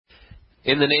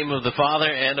In the name of the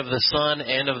Father, and of the Son,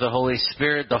 and of the Holy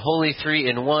Spirit, the Holy Three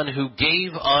in One, who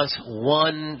gave us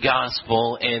one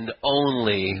gospel and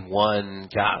only one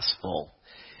gospel.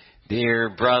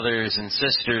 Dear brothers and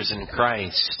sisters in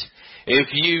Christ, if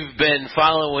you've been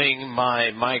following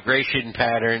my migration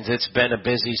patterns, it's been a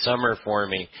busy summer for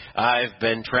me. I've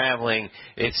been traveling,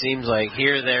 it seems like,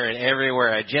 here, there, and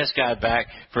everywhere. I just got back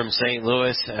from St.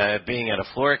 Louis, being at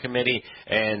a floor committee,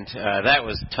 and that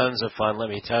was tons of fun, let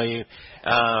me tell you.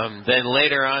 Then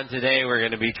later on today, we're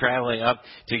going to be traveling up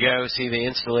to go see the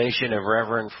installation of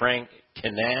Reverend Frank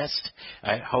Canast.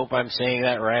 I hope I'm saying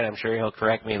that right. I'm sure he'll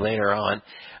correct me later on.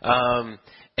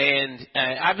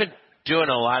 I've been doing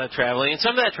a lot of traveling, and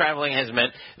some of that traveling has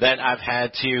meant that I've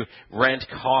had to rent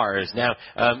cars. Now,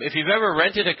 if you've ever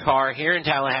rented a car here in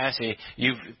Tallahassee,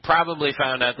 you've probably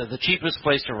found out that the cheapest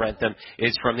place to rent them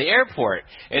is from the airport.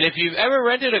 And if you've ever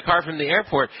rented a car from the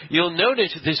airport, you'll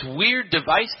notice this weird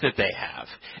device that they have.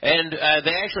 And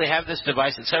they actually have this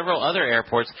device at several other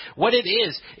airports. What it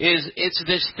is it's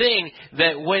this thing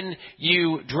that when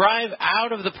you drive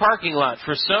out of the parking lot,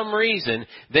 for some reason,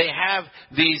 they have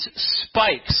these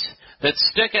spikes that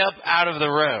stick up out of the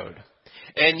road.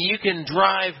 And you can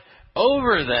drive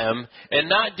over them and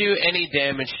not do any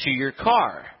damage to your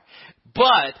car.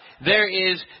 But there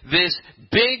is this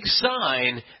big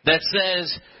sign that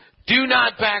says, "Do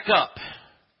not back up."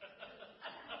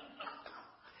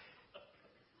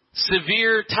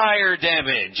 Severe tire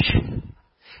damage.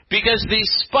 Because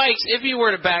these spikes, if you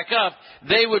were to back up,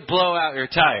 they would blow out your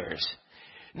tires.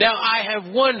 Now, I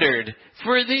have wondered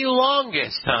for the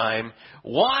longest time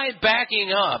why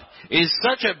backing up is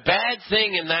such a bad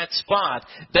thing in that spot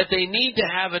that they need to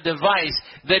have a device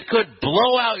that could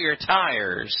blow out your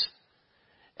tires.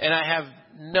 And I have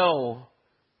no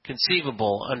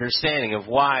conceivable understanding of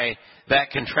why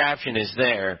that contraption is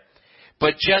there.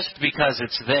 But just because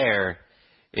it's there,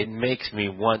 it makes me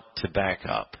want to back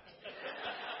up.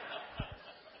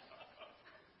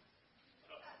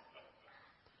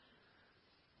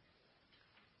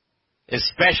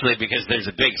 Especially because there's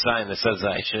a big sign that says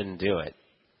I shouldn't do it.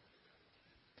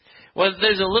 Well,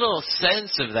 there's a little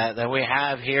sense of that we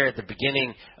have here at the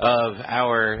beginning of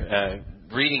our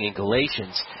reading in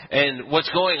Galatians. And what's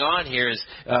going on here is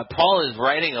Paul is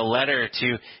writing a letter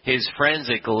to his friends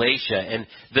at Galatia. And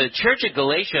the church at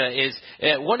Galatia is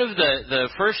one of the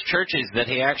first churches that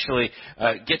he actually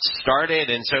gets started.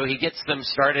 And so he gets them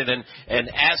started. And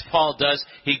as Paul does,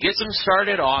 he gets them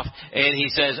started off. And he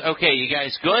says, "Okay, you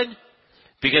guys good?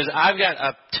 Because I've got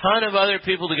a ton of other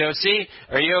people to go see.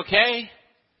 Are you okay?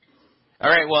 All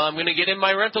right, well, I'm going to get in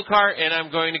my rental car, and I'm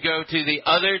going to go to the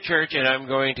other church, and I'm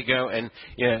going to go and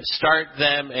start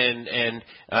them." And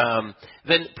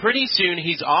then pretty soon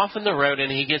he's off on the road,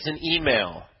 and he gets an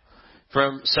email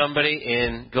from somebody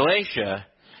in Galatia.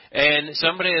 And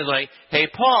somebody is like, "Hey,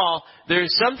 Paul,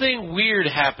 there's something weird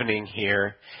happening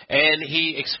here." And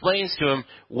he explains to him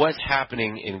what's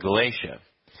happening in Galatia.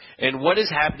 And what is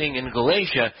happening in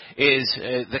Galatia is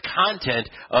the content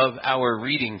of our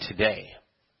reading today.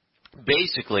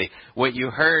 Basically, what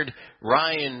you heard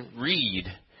Ryan read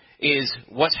is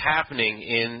what's happening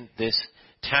in this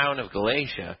town of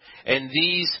Galatia. And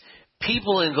these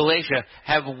people in Galatia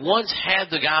have once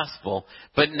had the gospel,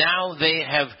 but now they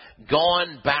have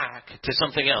gone back to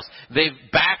something else.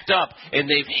 They've backed up and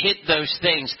they've hit those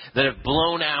things that have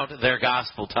blown out their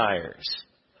gospel tires.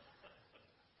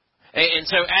 And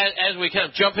so as we kind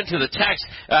of jump into the text,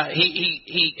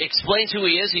 he explains who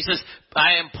he is. He says,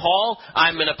 "I am Paul,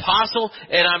 I'm an apostle,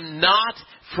 and I'm not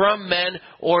from men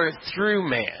or through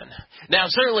man." Now,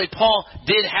 certainly Paul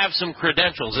did have some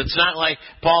credentials. It's not like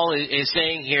Paul is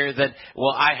saying here that,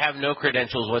 well, I have no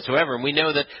credentials whatsoever. And we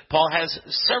know that Paul has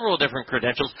several different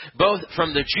credentials, both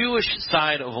from the Jewish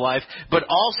side of life, but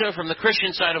also from the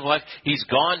Christian side of life. He's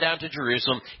gone down to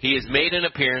Jerusalem. He has made an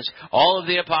appearance. All of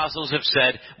the apostles have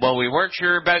said, "Well, we weren't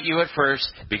sure about you at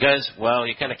first because, well,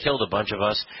 you kind of killed a bunch of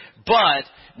us. But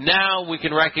now we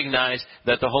can recognize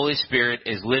that the Holy Spirit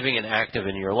is living and active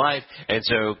in your life, and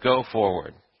so go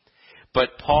forward."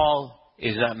 But Paul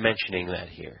is not mentioning that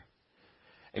here.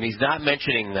 And he's not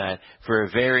mentioning that for a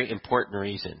very important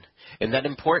reason. And that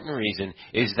important reason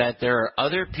is that there are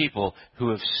other people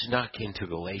who have snuck into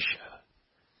Galatia.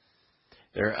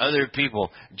 There are other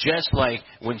people, just like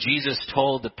when Jesus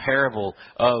told the parable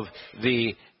of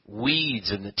the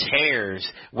weeds and the tares,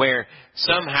 where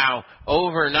somehow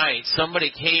overnight somebody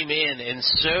came in and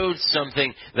sowed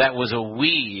something that was a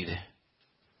weed.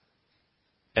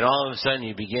 And all of a sudden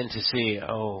you begin to see,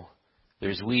 oh,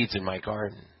 there's weeds in my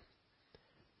garden.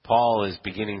 Paul is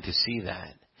beginning to see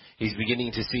that. He's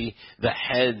beginning to see the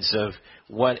heads of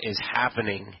what is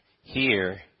happening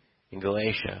here in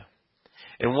Galatia.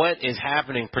 And what is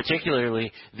happening,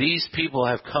 particularly, these people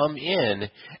have come in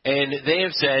and they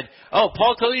have said, oh,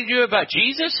 Paul told you about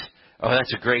Jesus? Oh,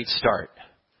 that's a great start.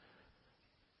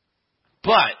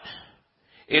 But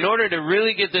in order to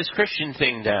really get this Christian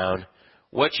thing down,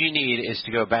 what you need is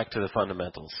to go back to the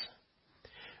fundamentals.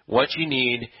 What you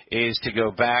need is to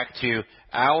go back to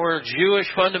our Jewish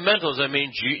fundamentals. I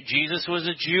mean, Jesus was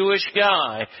a Jewish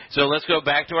guy, so let's go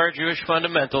back to our Jewish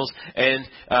fundamentals, and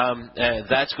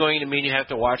that's going to mean you have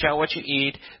to watch out what you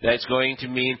eat. That's going to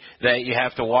mean that you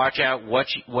have to watch out what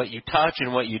you touch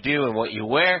and what you do and what you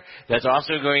wear. That's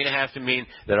also going to have to mean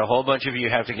that a whole bunch of you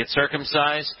have to get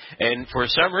circumcised, and for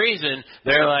some reason,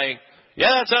 they're like,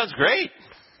 yeah, that sounds great.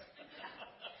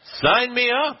 Sign me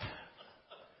up.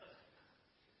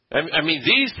 I mean,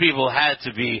 these people had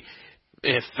to be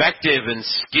effective and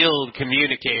skilled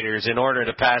communicators in order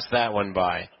to pass that one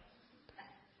by.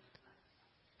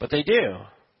 But they do.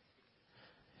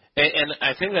 And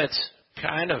I think that's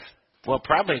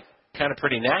probably kind of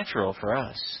pretty natural for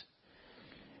us.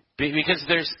 Because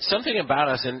there's something about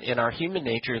us in our human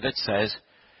nature that says,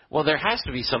 well, there has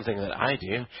to be something that I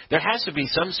do. There has to be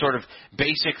some sort of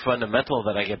basic fundamental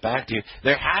that I get back to.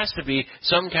 There has to be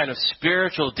some kind of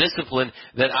spiritual discipline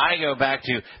that I go back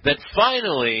to that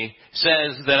finally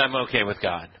says that I'm okay with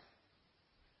God.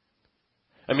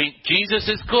 I mean, Jesus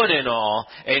is good and all,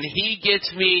 and He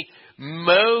gets me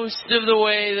most of the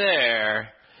way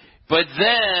there. But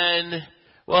then,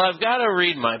 well, I've got to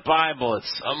read my Bible at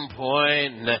some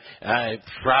point, and I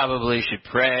probably should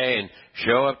pray and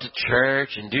show up to church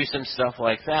and do some stuff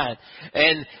like that.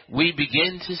 And we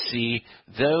begin to see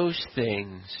those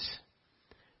things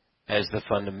as the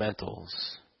fundamentals.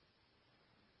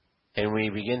 And we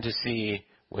begin to see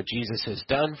what Jesus has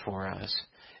done for us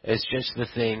as just the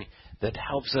thing that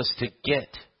helps us to get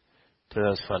to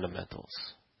those fundamentals.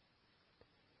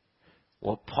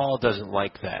 Well, Paul doesn't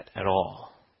like that at all.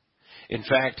 In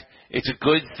fact, it's a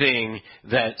good thing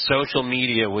that social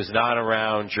media was not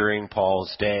around during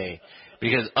Paul's day,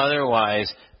 because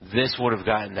otherwise this would have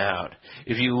gotten out.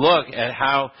 If you look at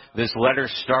how this letter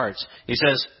starts, he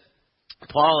says,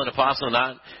 Paul, an apostle,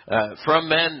 not from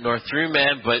men nor through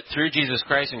men, but through Jesus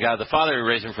Christ and God the Father who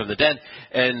raised him from the dead,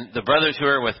 and the brothers who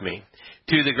are with me.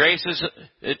 To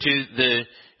the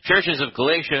churches of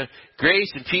Galatia,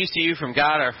 grace and peace to you from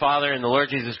God our Father and the Lord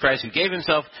Jesus Christ, who gave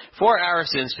himself for our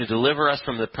sins to deliver us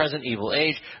from the present evil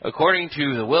age, according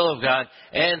to the will of God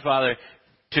and Father,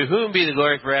 to whom be the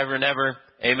glory forever and ever.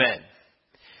 Amen.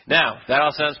 Now, that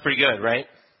all sounds pretty good, right?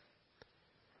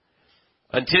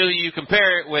 Until you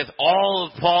compare it with all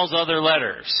of Paul's other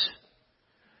letters,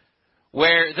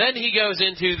 where then he goes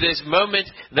into this moment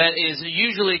that is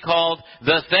usually called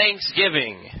the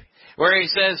Thanksgiving, where he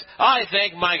says, I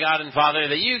thank my God and Father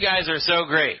that you guys are so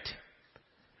great.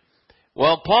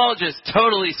 Well, Paul just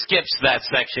totally skips that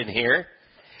section here.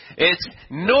 It's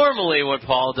normally what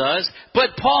Paul does,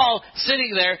 but Paul,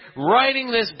 sitting there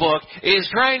writing this book, is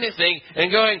trying to think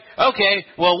and going, okay,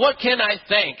 well, what can I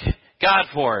thank God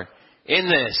for in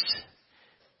this?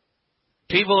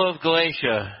 People of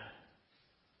Galatia.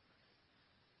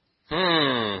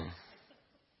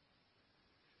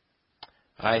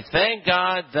 I thank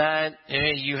God that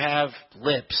you have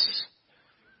lips.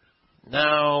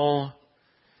 No.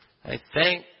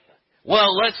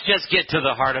 Well, let's just get to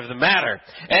the heart of the matter.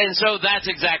 And so that's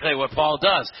exactly what Paul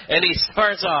does. And he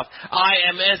starts off, I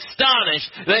am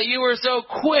astonished that you were so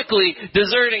quickly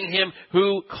deserting him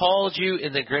who called you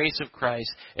in the grace of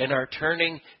Christ and are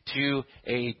turning to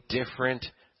a different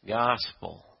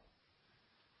gospel. ...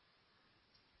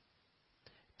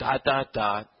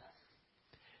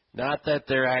 Not that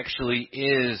there actually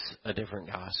is a different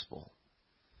gospel,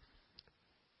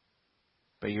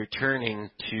 but you're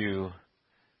turning to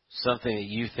something that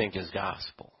you think is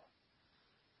gospel.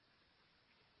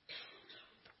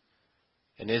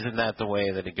 And isn't that the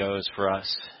way that it goes for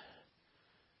us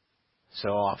so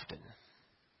often?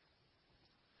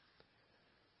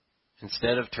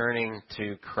 Instead of turning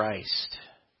to Christ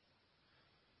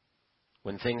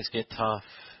when things get tough,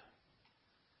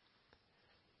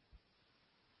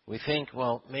 we think,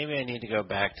 well, maybe I need to go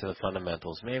back to the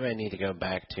fundamentals. Maybe I need to go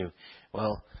back to,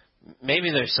 well,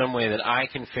 maybe there's some way that I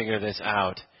can figure this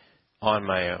out on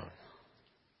my own.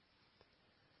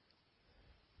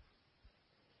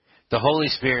 The Holy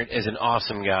Spirit is an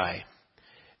awesome guy.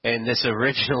 And this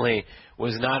originally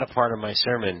was not a part of my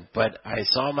sermon, but I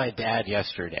saw my dad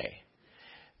yesterday.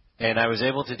 And I was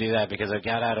able to do that because I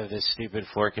got out of this stupid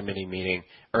floor committee meeting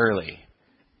early.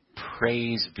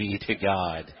 Praise be to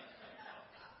God.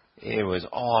 It was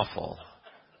awful.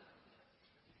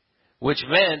 which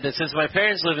meant that since my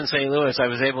parents live in St. Louis, I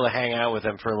was able to hang out with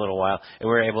them for a little while, and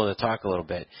we were able to talk a little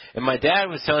bit. And my dad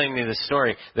was telling me this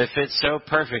story that fits so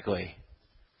perfectly.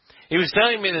 He was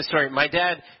telling me this story. My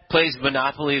dad plays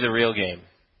Monopoly, the real game.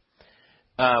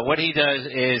 What he does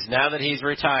is, now that he's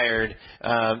retired,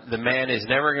 the man is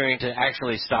never going to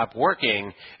actually stop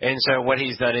working. And so what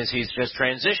he's done is he's just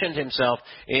transitioned himself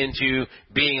into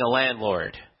being a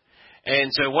landlord.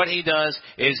 And so what he does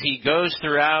is he goes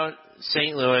throughout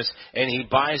St. Louis and he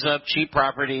buys up cheap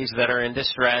properties that are in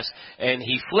distress and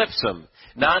he flips them,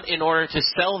 not in order to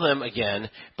sell them again,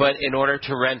 but in order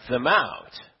to rent them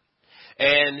out.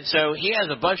 And so he has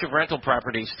a bunch of rental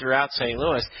properties throughout St.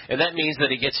 Louis, and that means that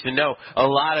he gets to know a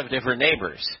lot of different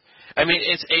neighbors. I mean,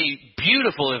 it's a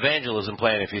beautiful evangelism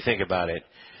plan if you think about it.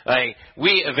 Like,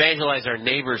 we evangelize our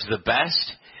neighbors the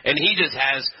best, and he just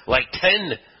has like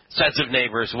 10 sets of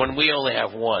neighbors when we only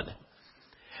have one.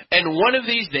 And one of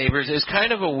these neighbors is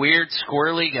kind of a weird,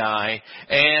 squirrely guy,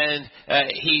 and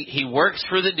he works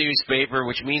for the newspaper,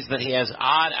 which means that he has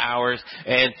odd hours,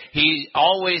 and he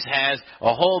always has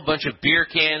a whole bunch of beer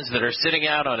cans that are sitting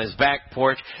out on his back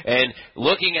porch, and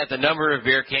looking at the number of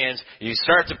beer cans, you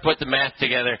start to put the math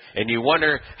together, and you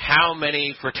wonder how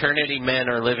many fraternity men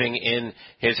are living in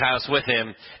his house with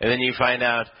him, and then you find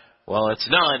out, well, it's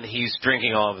none. He's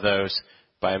drinking all of those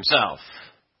by himself.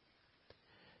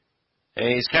 And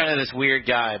he's kind of this weird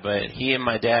guy, but he and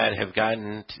my dad have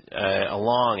gotten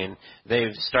along, and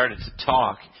they've started to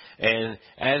talk. And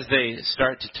as they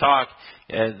start to talk,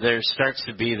 there starts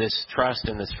to be this trust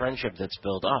and this friendship that's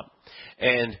built up.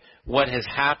 And what has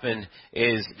happened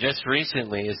is, just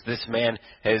recently, is this man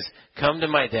has come to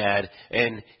my dad,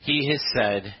 and he has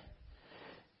said,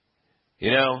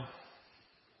 you know,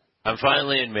 I'm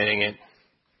finally admitting it.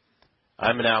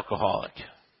 I'm an alcoholic.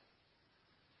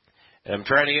 And I'm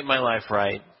trying to get my life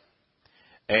right.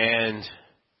 And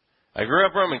I grew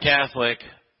up Roman Catholic.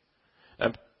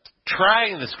 I'm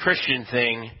trying this Christian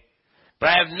thing, but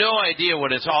I have no idea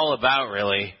what it's all about,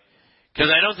 really,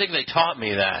 because I don't think they taught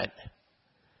me that.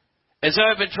 And so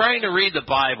I've been trying to read the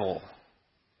Bible,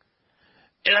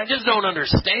 and I just don't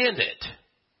understand it.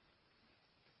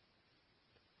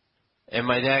 And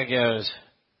my dad goes,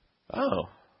 oh,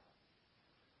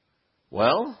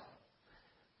 well,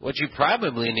 what you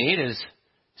probably need is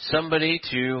somebody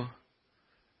to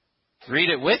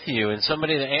read it with you, and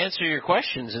somebody to answer your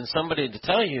questions, and somebody to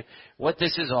tell you what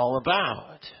this is all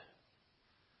about.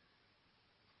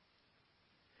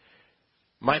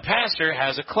 My pastor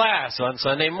has a class on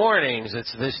Sunday mornings.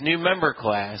 It's this new member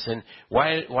class, and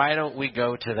why don't we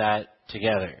go to that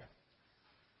together?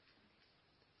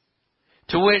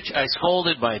 To which I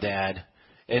scolded my dad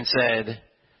and said,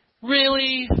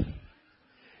 really?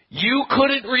 You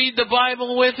couldn't read the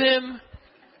Bible with him?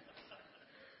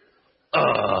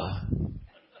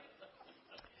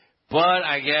 But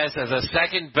I guess as a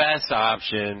second best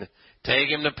option, take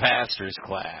him to pastor's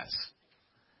class.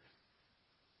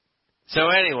 So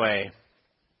anyway,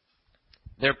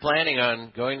 they're planning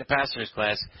on going to pastor's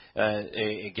class.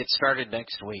 It gets started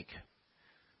next week.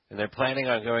 And they're planning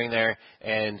on going there,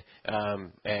 and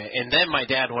then my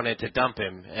dad wanted to dump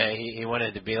him. He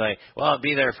wanted to be like, well, I'll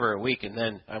be there for a week, and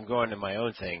then I'm going to my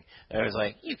own thing. And I was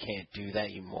like, you can't do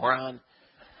that, you moron.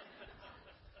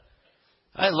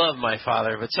 I love my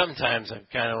father, but sometimes I'm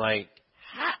kind of like,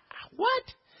 what?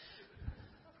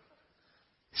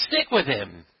 Stick with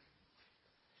him.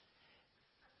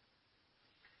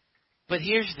 But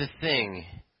here's the thing.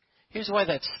 Here's why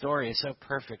that story is so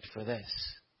perfect for this.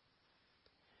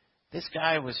 This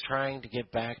guy was trying to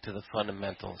get back to the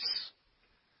fundamentals.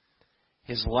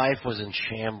 His life was in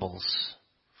shambles.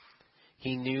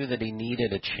 He knew that he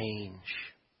needed a change.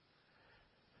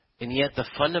 And yet the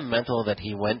fundamental that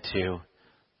he went to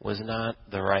was not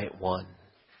the right one.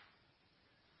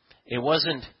 It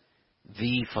wasn't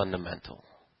the fundamental.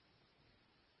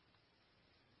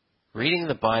 Reading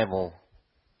the Bible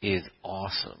is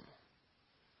awesome.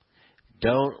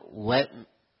 Don't let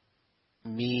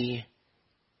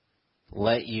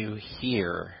you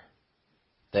hear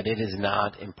that it is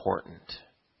not important.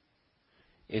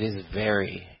 It is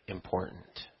very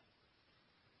important.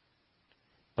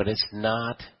 But it's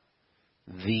not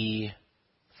the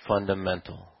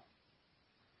fundamental.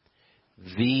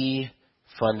 The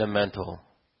fundamental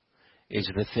is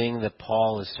the thing that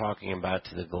Paul is talking about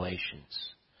to the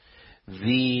Galatians.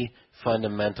 The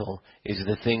fundamental is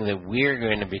the thing that we're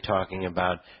going to be talking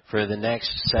about for the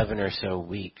next 7 or so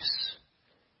weeks.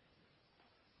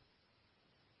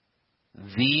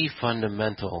 The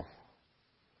fundamental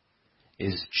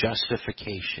is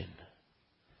justification.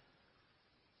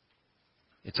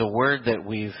 It's a word that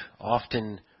we've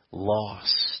often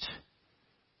lost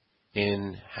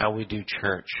in how we do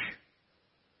church,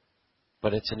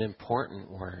 but it's an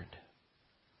important word.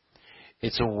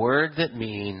 It's a word that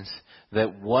means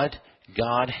that what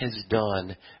God has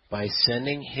done by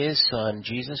sending His Son,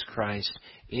 Jesus Christ,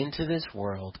 into this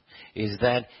world is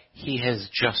that He has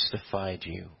justified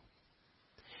you.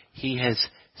 He has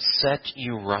set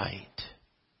you right.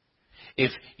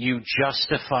 If you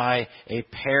justify a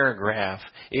paragraph,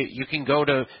 you can go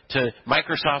to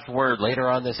Microsoft Word later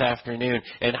on this afternoon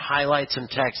and highlight some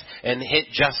text and hit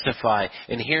justify.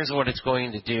 And here's what it's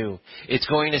going to do. It's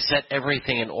going to set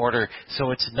everything in order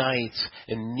so it's nice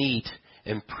and neat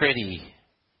and pretty.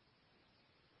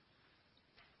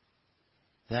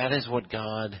 That is what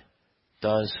God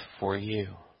does for you.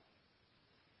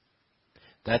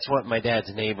 That's what my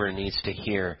dad's neighbor needs to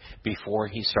hear before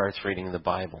he starts reading the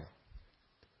Bible.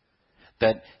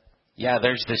 That, yeah,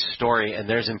 there's this story and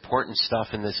there's important stuff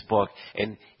in this book.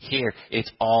 And here,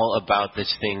 it's all about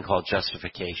this thing called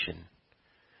justification,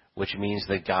 which means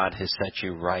that God has set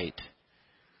you right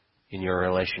in your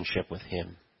relationship with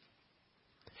Him.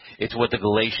 It's what the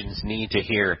Galatians need to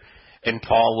hear. And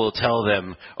Paul will tell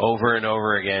them over and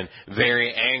over again,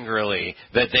 very angrily,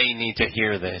 that they need to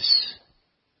hear this.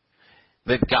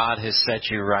 That God has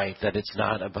set you right, that it's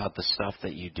not about the stuff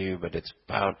that you do, but it's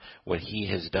about what He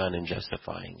has done in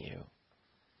justifying you.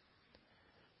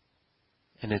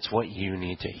 And it's what you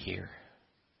need to hear.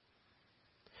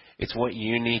 It's what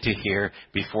you need to hear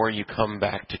before you come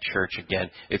back to church again.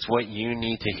 It's what you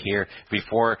need to hear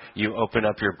before you open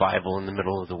up your Bible in the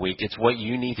middle of the week. It's what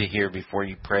you need to hear before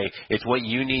you pray. It's what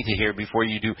you need to hear before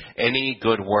you do any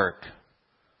good work.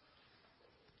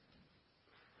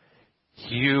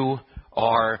 You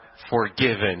are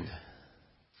forgiven.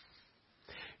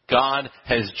 God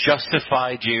has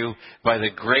justified you by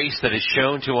the grace that is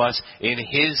shown to us in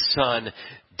His Son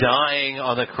dying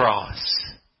on the cross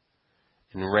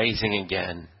and raising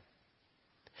again.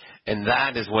 And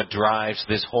that is what drives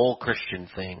this whole Christian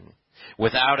thing.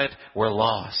 Without it, we're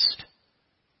lost.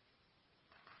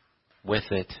 With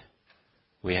it,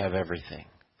 we have everything.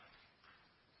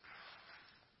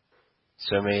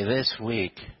 So may this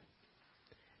week,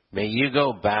 may you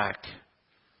go back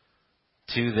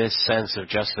to this sense of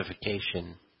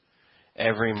justification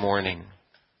every morning.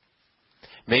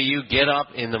 May you get up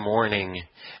in the morning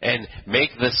and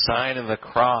make the sign of the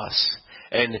cross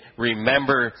and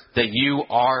remember that you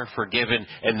are forgiven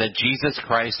and that Jesus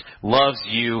Christ loves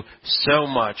you so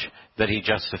much that He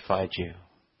justified you.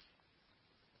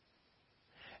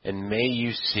 And may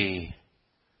you see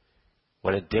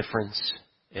what a difference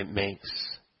it makes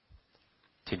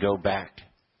to go back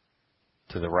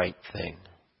to the right thing.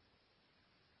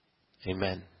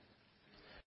 Amen.